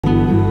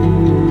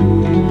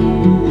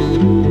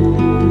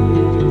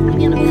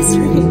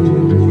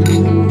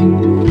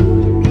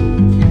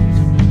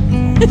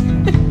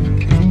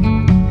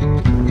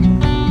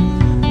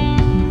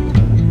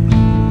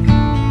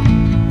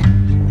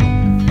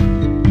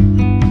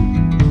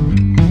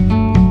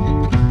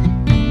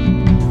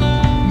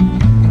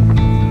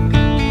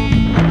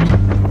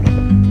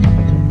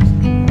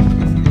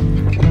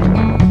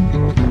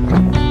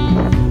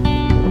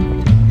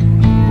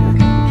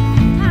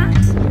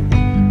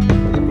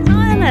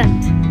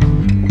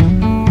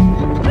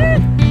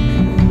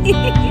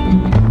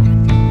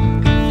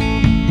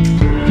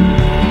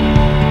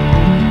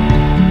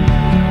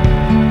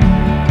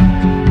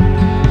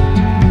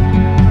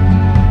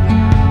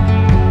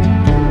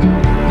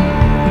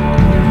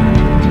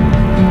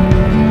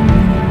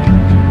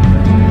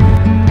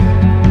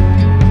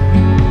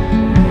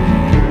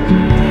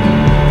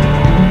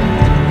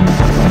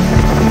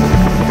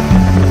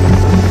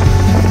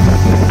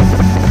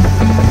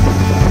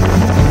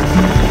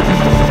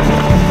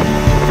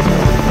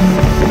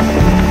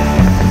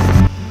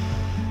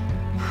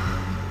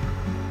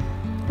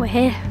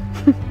here.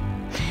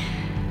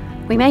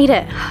 We made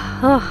it.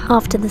 Oh.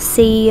 After the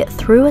sea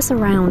threw us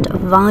around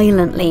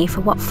violently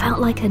for what felt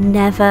like a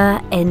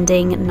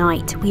never-ending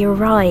night, we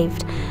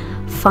arrived,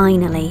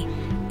 finally,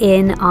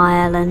 in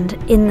Ireland,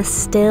 in the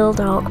still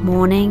dark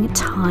morning,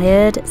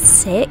 tired,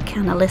 sick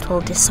and a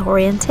little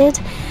disoriented,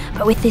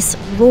 but with this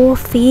raw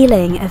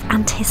feeling of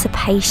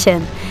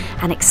anticipation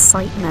and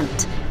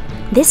excitement.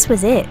 This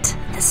was it,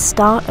 the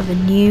start of a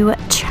new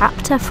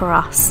chapter for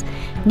us,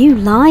 new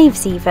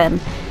lives even.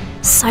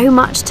 So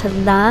much to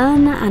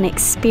learn and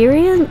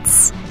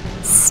experience,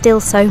 still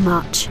so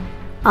much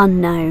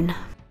unknown.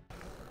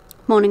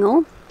 Morning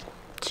all.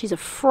 She's a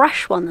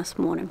fresh one this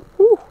morning.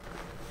 Woo.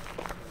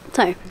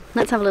 So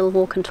let's have a little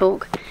walk and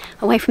talk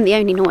away from the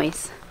only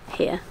noise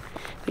here,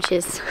 which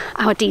is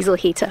our diesel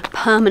heater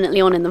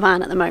permanently on in the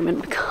van at the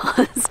moment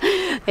because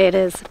it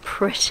is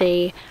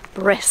pretty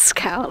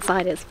brisk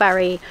outside. It's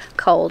very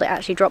cold. It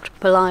actually dropped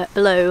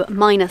below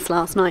minus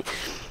last night.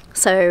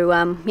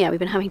 So yeah, we've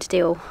been having to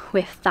deal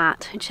with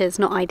that, which is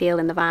not ideal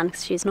in the van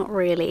because she's not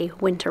really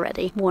winter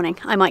ready. Warning,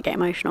 I might get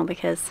emotional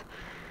because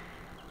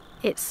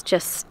it's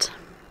just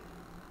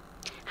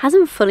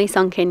hasn't fully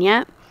sunk in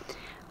yet,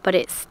 but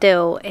it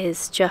still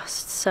is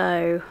just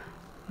so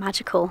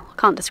magical. I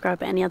can't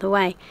describe it any other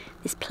way.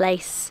 This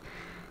place,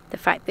 the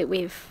fact that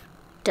we've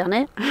done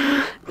it,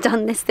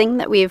 done this thing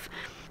that we've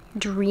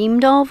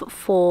dreamed of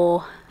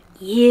for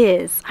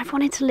years. I've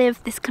wanted to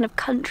live this kind of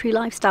country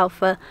lifestyle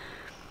for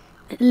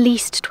at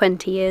least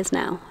 20 years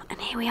now,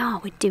 and here we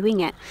are, we're doing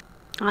it.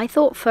 I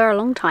thought for a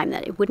long time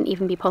that it wouldn't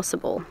even be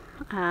possible,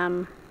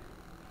 and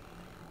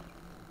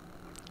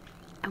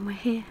we're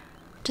here.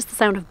 Just the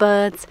sound of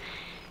birds,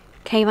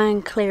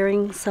 K-van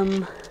clearing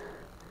some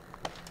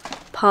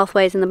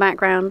pathways in the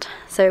background,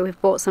 so we've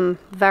bought some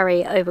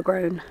very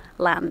overgrown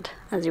land,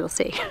 as you'll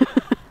see.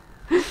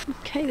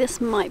 Okay,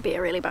 this might be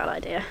a really bad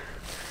idea.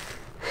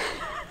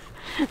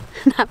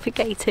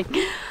 Navigating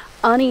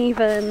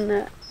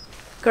uneven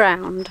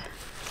ground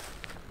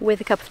with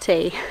a cup of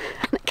tea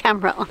and a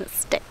camera on a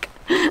stick.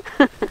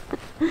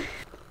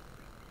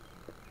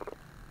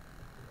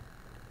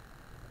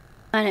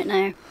 I don't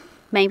know,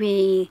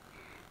 maybe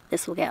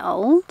this will get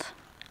old.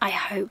 I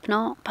hope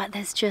not, but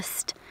there's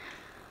just,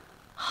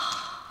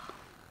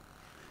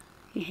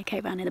 you hear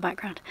K-van in the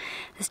background,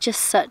 there's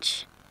just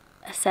such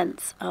a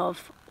sense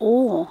of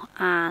awe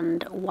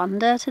and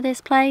wonder to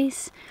this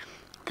place.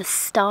 The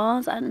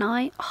stars at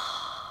night,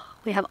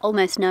 we have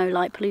almost no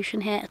light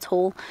pollution here at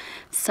all,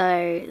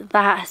 so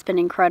that has been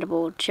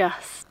incredible.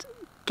 Just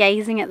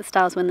gazing at the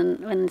stars when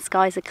the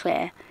skies are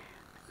clear,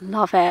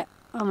 love it.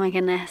 Oh my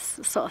goodness,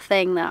 sort of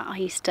thing that I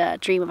used to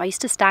dream of. I used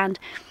to stand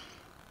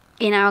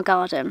in our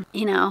garden,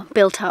 in our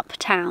built-up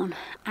town,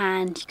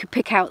 and you could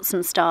pick out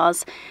some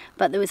stars,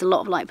 but there was a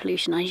lot of light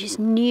pollution. I just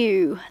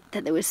knew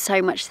that there was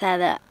so much there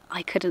that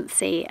I couldn't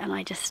see, and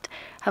I just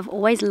have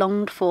always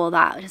longed for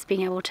that, just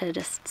being able to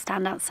just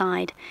stand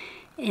outside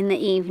in the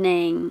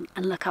evening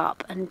and look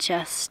up and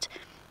just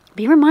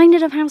be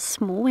reminded of how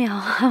small we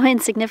are, how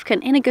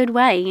insignificant in a good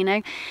way, you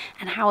know,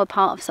 and how we're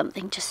part of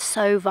something just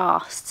so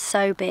vast,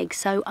 so big,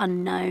 so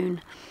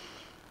unknown.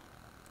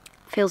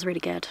 Feels really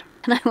good.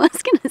 And I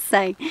was going to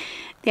say,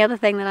 the other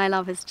thing that I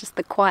love is just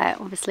the quiet.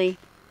 Obviously,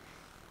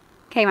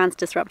 K-man's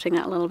disrupting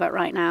that a little bit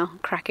right now,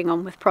 cracking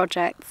on with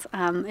projects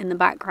in the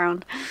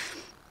background.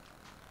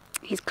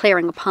 He's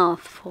clearing a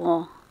path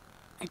for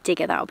a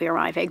digger that will be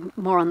arriving.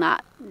 More on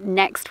that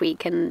next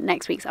week and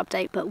next week's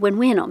update. But when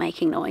we're not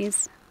making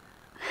noise,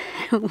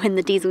 when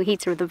the diesel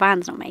heater of the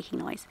van's not making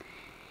noise,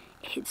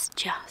 it's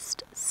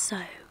just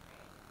so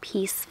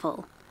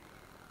peaceful.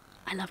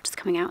 I love just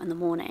coming out in the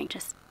morning,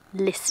 just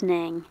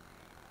listening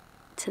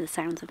to the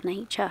sounds of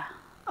nature.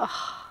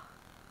 Oh,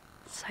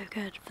 so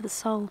good for the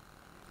soul.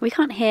 We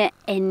can't hear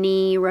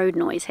any road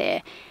noise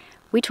here.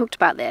 We talked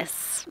about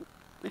this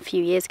a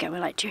few years ago. We're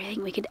like, do you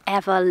think we could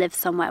ever live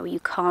somewhere where you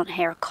can't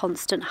hear a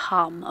constant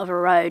hum of a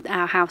road?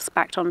 Our house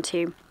backed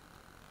onto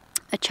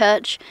a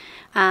church,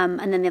 and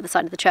then the other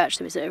side of the church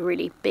there was a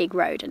really big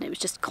road, and it was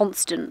just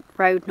constant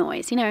road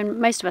noise, you know, and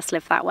most of us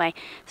live that way,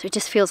 so it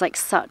just feels like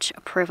such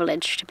a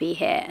privilege to be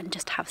here and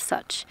just have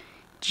such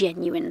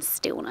genuine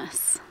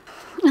stillness.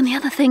 And the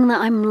other thing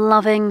that I'm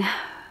loving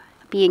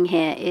being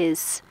here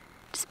is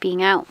just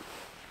being out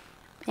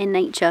in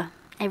nature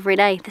every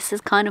day. This is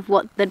kind of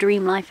what the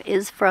dream life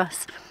is for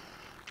us.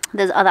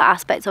 There's other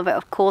aspects of it,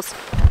 of course.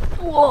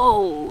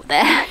 Whoa,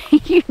 there,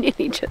 you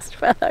nearly just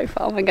fell over.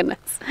 Oh my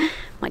goodness.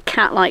 My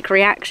cat-like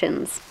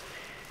reactions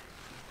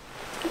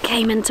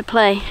came into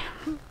play.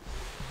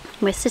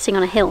 We're sitting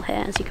on a hill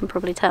here, as you can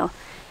probably tell.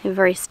 A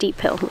very steep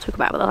hill. We'll talk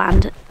about the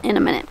land in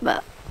a minute,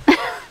 but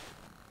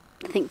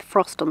I think the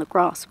frost on the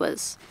grass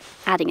was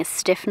adding a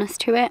stiffness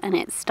to it, and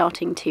it's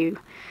starting to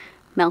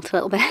melt a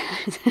little bit.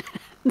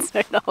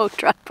 So the whole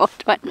tripod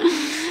went.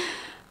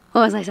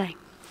 What was I saying?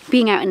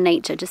 Being out in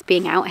nature, just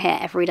being out here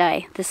every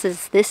day. This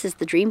is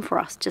the dream for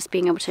us. Just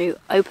being able to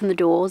open the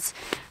doors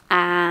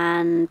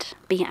and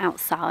being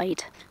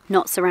outside,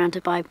 not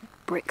surrounded by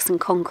bricks and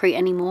concrete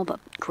anymore, but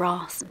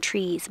grass and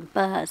trees and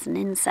birds and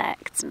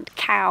insects and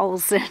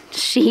cows and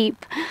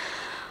sheep.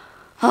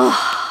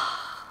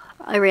 Oh,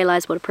 I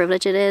realise what a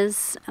privilege it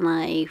is, and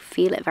I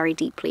feel it very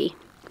deeply.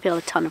 I feel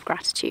a ton of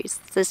gratitude.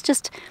 So it's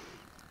just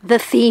the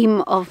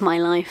theme of my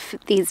life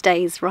these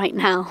days right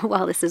now,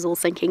 while this is all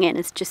sinking in,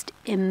 is just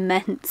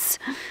immense,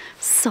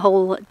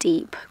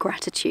 soul-deep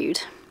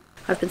gratitude.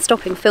 I've been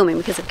stopping filming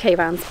because of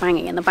K-vans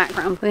banging in the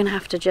background. We're going to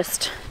have to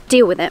just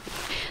deal with it.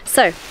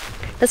 So,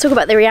 let's talk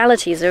about the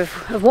realities of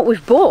what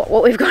we've bought,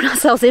 what we've got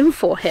ourselves in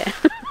for here.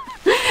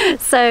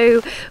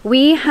 So,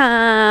 we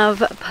have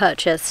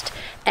purchased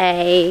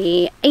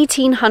a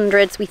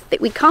 1800s,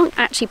 we can't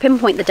actually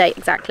pinpoint the date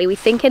exactly, we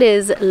think it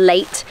is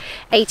late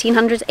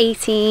 1800s,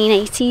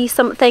 1880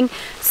 something,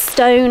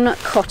 stone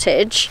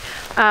cottage,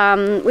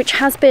 which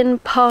has been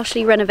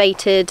partially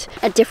renovated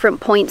at different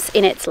points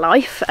in its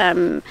life,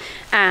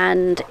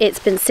 and it's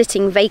been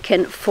sitting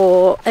vacant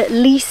for at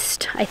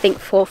least, I think,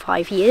 4 or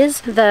 5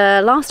 years.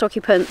 The last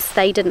occupants,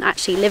 they didn't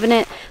actually live in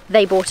it,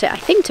 they bought it, I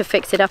think, to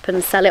fix it up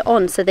and sell it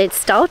on, so they'd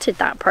started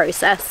that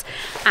process,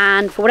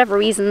 and for whatever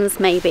reasons,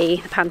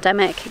 maybe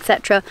pandemic,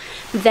 etc.,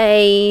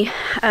 they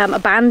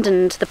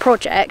abandoned the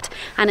project,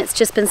 and it's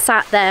just been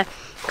sat there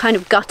kind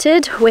of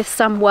gutted with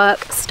some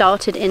work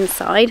started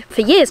inside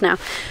for years now.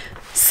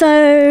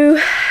 So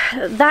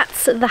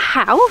that's the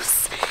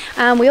house.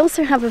 We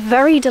also have a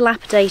very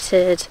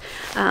dilapidated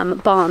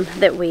barn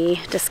that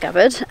we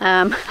discovered,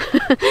 and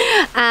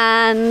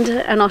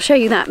I'll show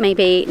you that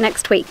maybe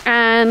next week.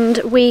 And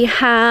we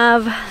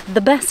have the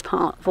best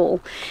part of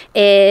all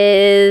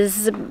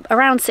is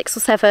around 6 or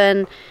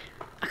 7,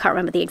 I can't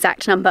remember the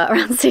exact number,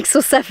 around 6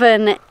 or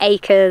 7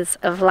 acres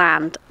of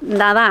land.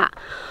 Now that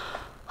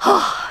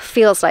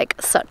feels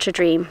like such a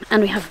dream,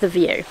 and we have the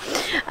view.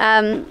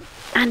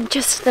 And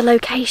just the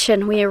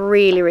location, we are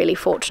really, really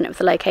fortunate with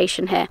the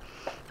location here.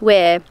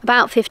 We're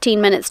about 15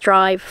 minutes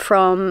drive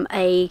from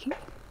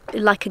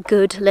like a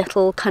good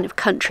little kind of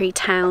country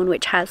town,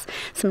 which has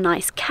some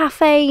nice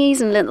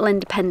cafes and little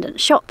independent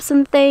shops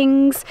and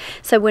things.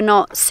 So we're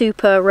not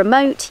super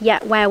remote,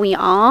 yet where we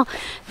are,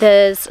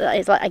 there's,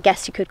 like, I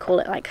guess you could call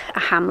it like a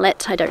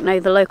hamlet. I don't know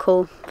the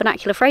local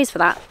vernacular phrase for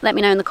that. Let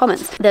me know in the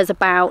comments. There's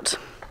about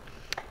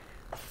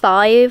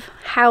 5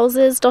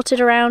 houses dotted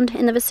around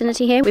in the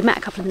vicinity here. We've met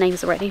a couple of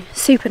neighbours already,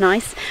 super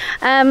nice.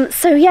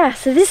 So yeah,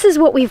 so this is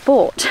what we've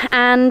bought,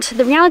 and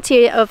the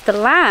reality of the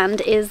land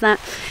is that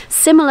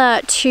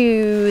similar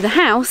to the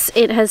house,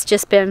 it has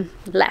just been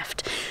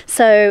left.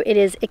 So it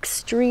is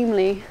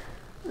extremely,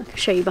 I can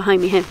show you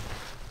behind me here,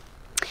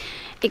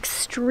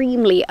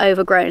 extremely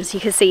overgrown. So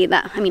you can see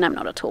that, I mean, I'm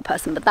not a tall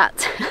person, but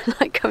that's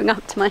like going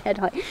up to my head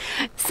height.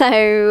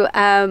 So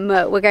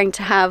we're going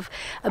to have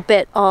a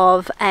bit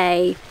of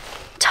a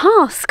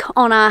task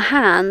on our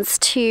hands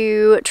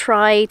to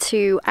try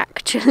to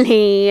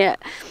actually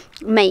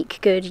make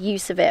good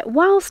use of it,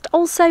 whilst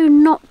also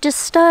not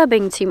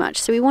disturbing too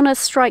much. So we want to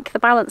strike the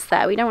balance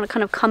there. We don't want to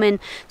kind of come in,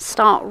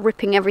 start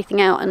ripping everything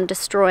out and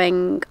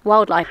destroying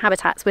wildlife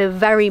habitats. We're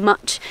very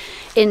much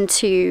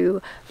into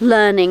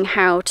learning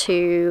how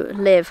to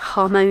live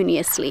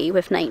harmoniously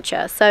with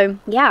nature. So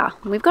yeah,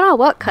 we've got our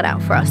work cut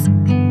out for us.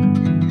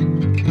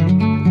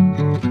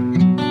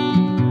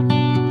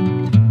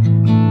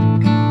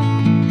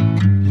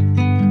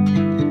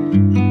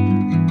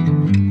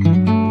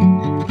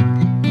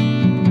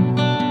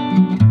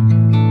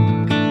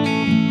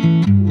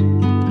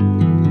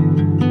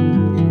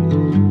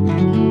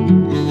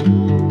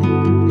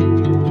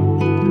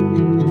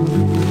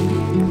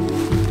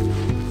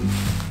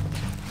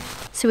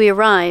 So we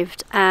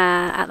arrived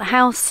at the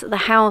house. The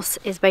house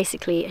is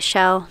basically a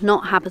shell,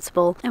 not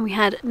habitable, and we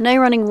had no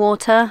running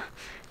water,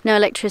 no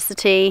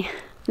electricity,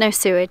 no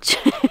sewage.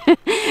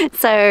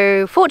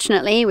 So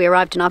fortunately we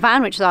arrived in our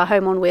van, which is our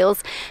home on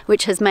wheels,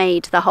 which has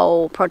made the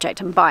whole project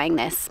and buying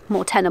this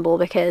more tenable,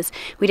 because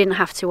we didn't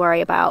have to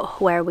worry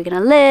about where are we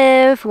going to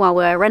live while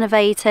we're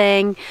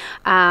renovating,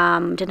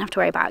 didn't have to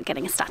worry about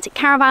getting a static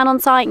caravan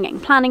on site and getting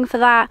planning for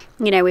that.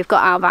 You know, we've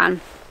got our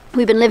van.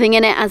 We've been living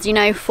in it, as you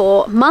know,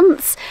 for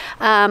months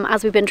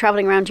as we've been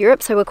traveling around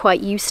Europe, so we're quite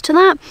used to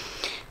that.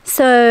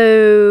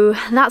 So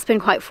that's been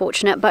quite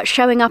fortunate, but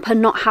showing up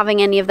and not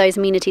having any of those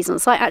amenities on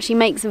site actually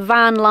makes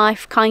van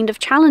life kind of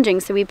challenging.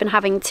 So we've been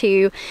having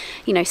to,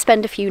 you know,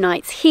 spend a few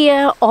nights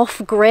here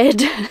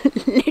off-grid.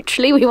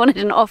 Literally, we wanted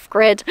an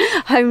off-grid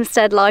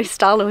homestead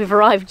lifestyle, and we've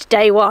arrived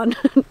day one.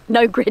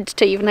 No grid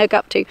to even hook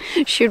up to,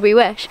 should we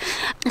wish.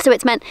 So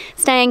it's meant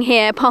staying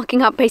here,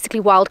 parking up, basically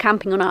wild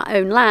camping on our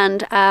own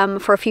land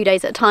for a few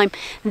days at a time,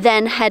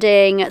 then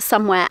heading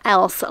somewhere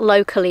else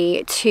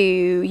locally to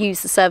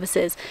use the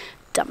services,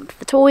 dump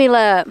the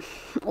toilet,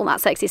 all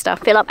that sexy stuff,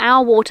 fill up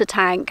our water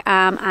tank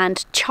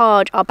and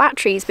charge our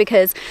batteries,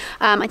 because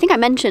I think I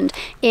mentioned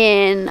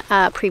in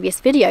a previous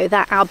video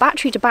that our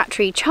battery to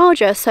battery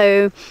charger,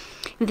 so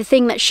the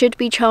thing that should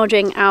be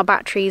charging our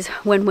batteries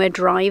when we're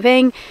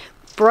driving,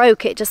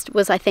 broke. It just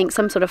was, I think,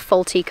 some sort of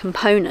faulty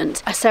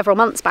component several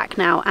months back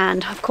now,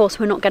 and of course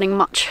we're not getting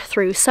much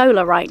through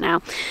solar right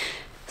now.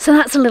 So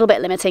that's a little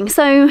bit limiting.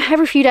 So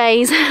every few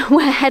days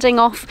we're heading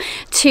off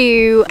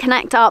to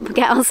connect up,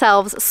 get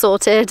ourselves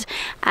sorted.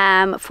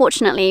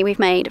 Fortunately, we've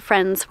made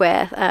friends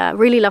with a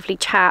really lovely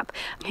chap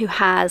who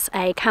has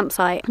a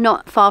campsite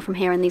not far from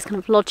here in these kind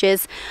of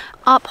lodges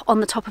up on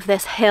the top of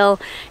this hill.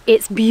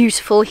 It's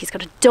beautiful. He's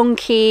got a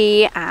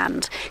donkey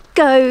and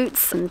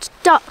goats and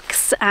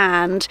ducks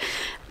and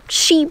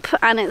sheep,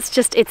 and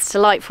it's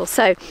delightful.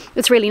 So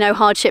it's really no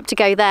hardship to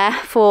go there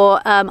for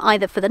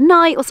either for the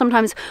night, or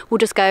sometimes we'll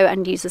just go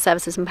and use the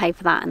services and pay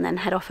for that and then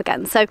head off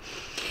again. So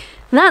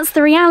that's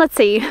the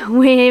reality.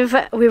 We've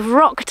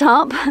rocked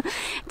up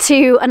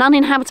to an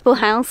uninhabitable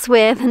house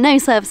with no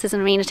services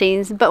and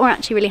amenities, but we're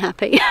actually really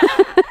happy.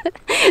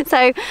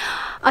 So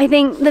I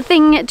think the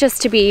thing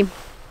just to be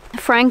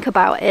frank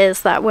about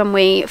is that when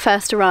we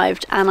first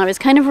arrived and I was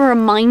kind of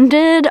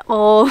reminded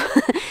of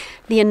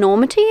the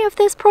enormity of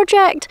this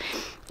project,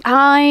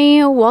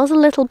 I was a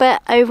little bit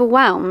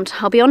overwhelmed.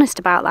 I'll be honest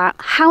about that.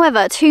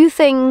 However, two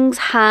things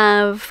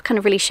have kind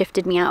of really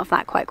shifted me out of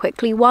that quite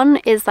quickly. One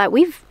is that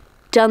we've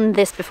done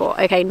this before.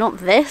 Okay, not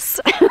this.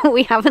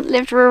 We haven't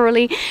lived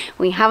rurally.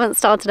 We haven't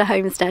started a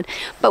homestead,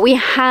 but we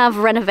have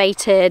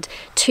renovated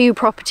 2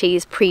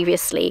 properties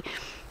previously.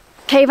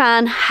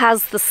 Kayvan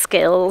has the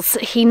skills.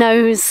 He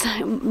knows,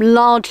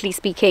 largely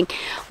speaking,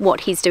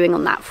 what he's doing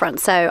on that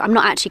front. So I'm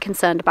not actually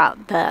concerned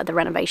about the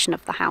renovation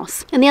of the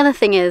house. And the other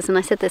thing is, and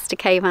I said this to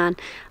Kayvan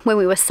when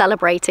we were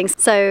celebrating,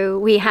 so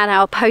we had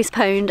our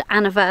postponed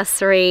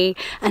anniversary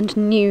and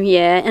New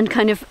Year and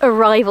kind of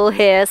arrival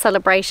here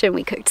celebration.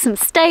 We cooked some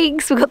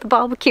steaks. We got the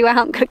barbecue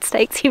out and cooked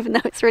steaks, even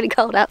though it's really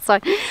cold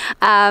outside,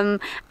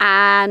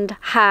 and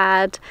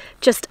had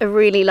just a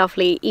really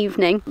lovely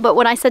evening. But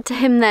what I said to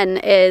him then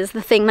is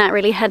the thing that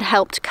really had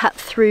helped cut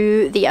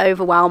through the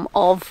overwhelm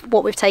of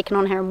what we've taken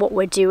on here and what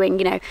we're doing,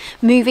 you know,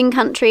 moving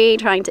country,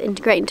 trying to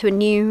integrate into a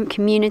new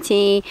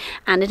community,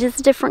 and it is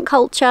a different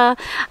culture.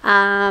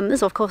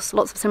 There's of course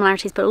lots of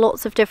similarities but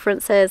lots of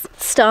differences.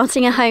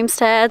 Starting a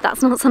homestead,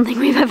 that's not something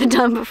we've ever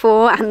done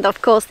before, and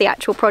of course the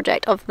actual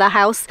project of the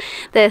house,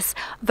 this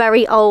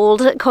very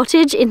old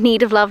cottage in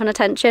need of love and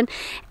attention.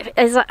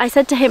 As I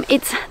said to him,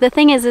 the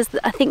thing is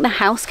I think the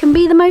house can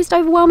be the most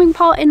overwhelming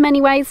part in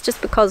many ways,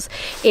 just because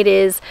it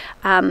is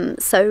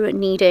so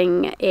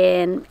needing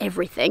in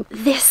everything.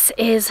 This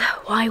is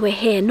why we're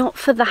here, not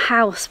for the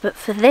house, but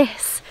for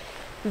this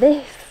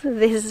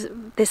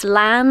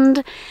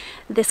land,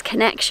 this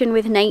connection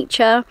with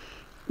nature,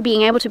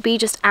 being able to be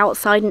just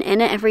outside and in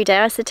it every day.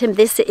 I said to him,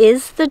 this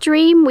is the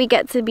dream. We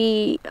get to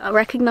be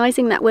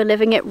recognizing that we're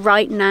living it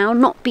right now,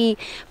 not be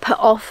put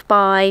off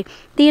by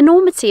the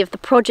enormity of the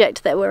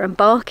project that we're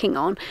embarking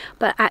on,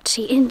 but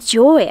actually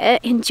enjoy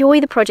it, enjoy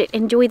the project,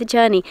 enjoy the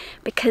journey,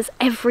 because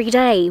every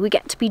day we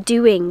get to be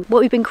doing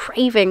what we've been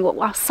craving, what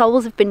our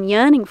souls have been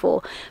yearning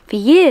for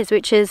years,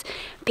 which is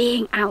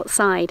being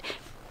outside,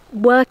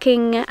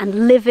 working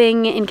and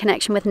living in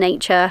connection with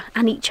nature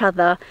and each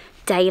other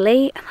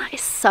daily, and that is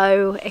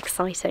so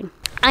exciting.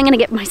 I'm gonna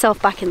get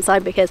myself back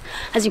inside because,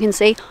 as you can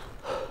see,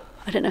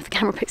 I don't know if the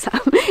camera picks that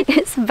up,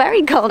 it's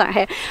very cold out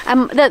here.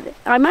 I'm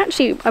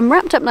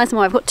wrapped up nice and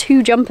well. I've got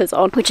 2 jumpers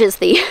on, which is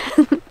the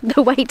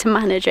the way to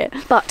manage it,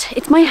 but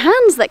it's my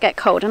hands that get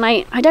cold, and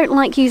I don't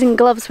like using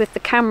gloves with the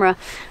camera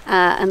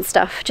and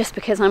stuff, just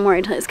because I'm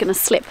worried that it's gonna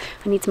slip.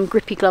 I need some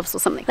grippy gloves or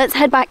something. Let's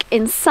head back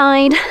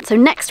inside. So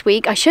next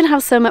week I should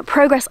have some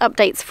progress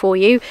updates for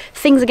you.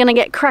 Things are gonna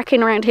get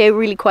cracking around here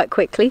really quite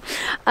quickly,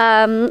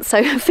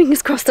 so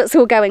fingers crossed that's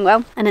all going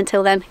well, and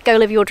until then, go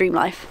live your dream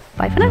life.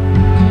 Bye for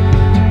now.